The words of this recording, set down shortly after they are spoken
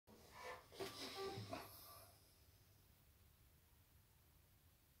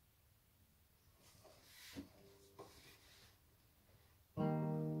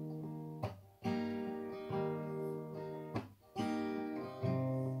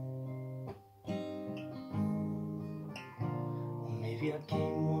Maybe I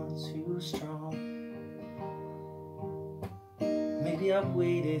came on too strong. Maybe I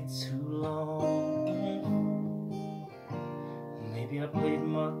waited too long. Maybe I played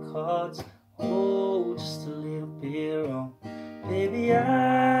my cards, oh, just a little bit wrong. Baby, I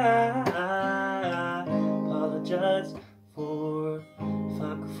apologize for if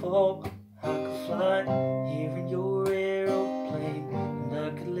I could fall, I could fly here in your aeroplane, and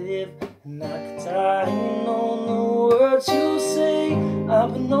I could live and I could die. You know the words you say,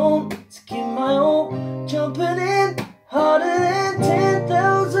 I've been known to give my all, jumping in harder than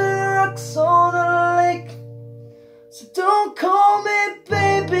 10,000 rocks on a lake. So don't call me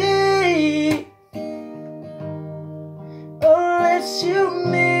baby unless you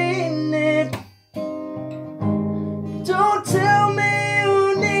mean it. Don't tell me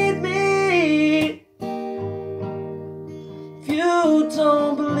you need me if you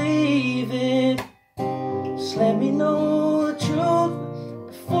don't believe it. Just let me know the truth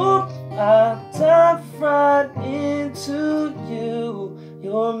before I dive right into you.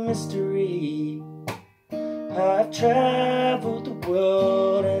 You're a mystery. I've traveled the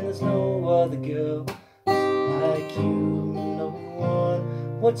world and there's no other girl like you, no one.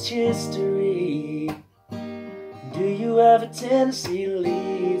 What's your history? Do you have a tendency to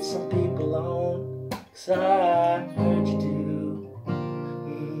leave some people alone? 'Cause I heard you do.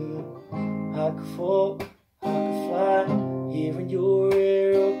 I could fall, I could fly here in your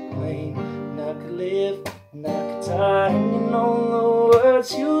aeroplane, and I could live and I could die. And you know the words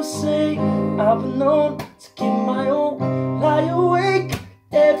you say, I've been known to give my all, lie awake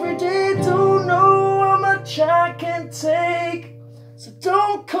every day, don't know how much I can take. So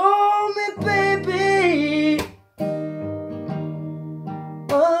don't call me baby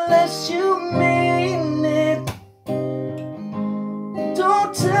unless you mean it.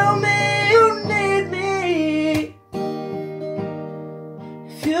 Don't tell me you need me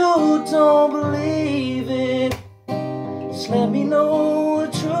if you don't believe it. Just let me know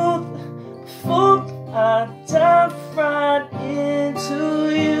the truth before I dive right into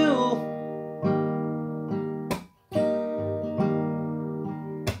you.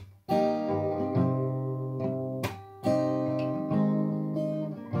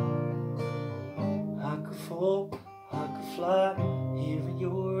 I could fall, I could fly here in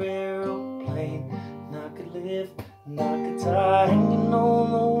your aeroplane, and I could live and I could die. And you know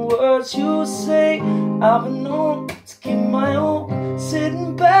the words you say, I've been known to give my all,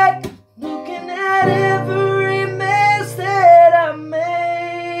 sitting back looking at every mess that I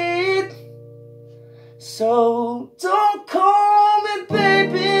made. So don't call me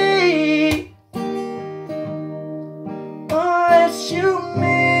baby unless you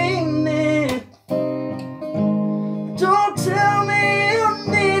mean it. Don't tell me you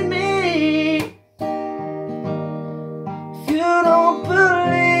need me if you don't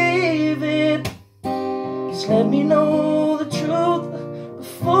believe it. Just let me know the truth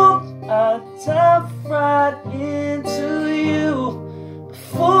before I dive right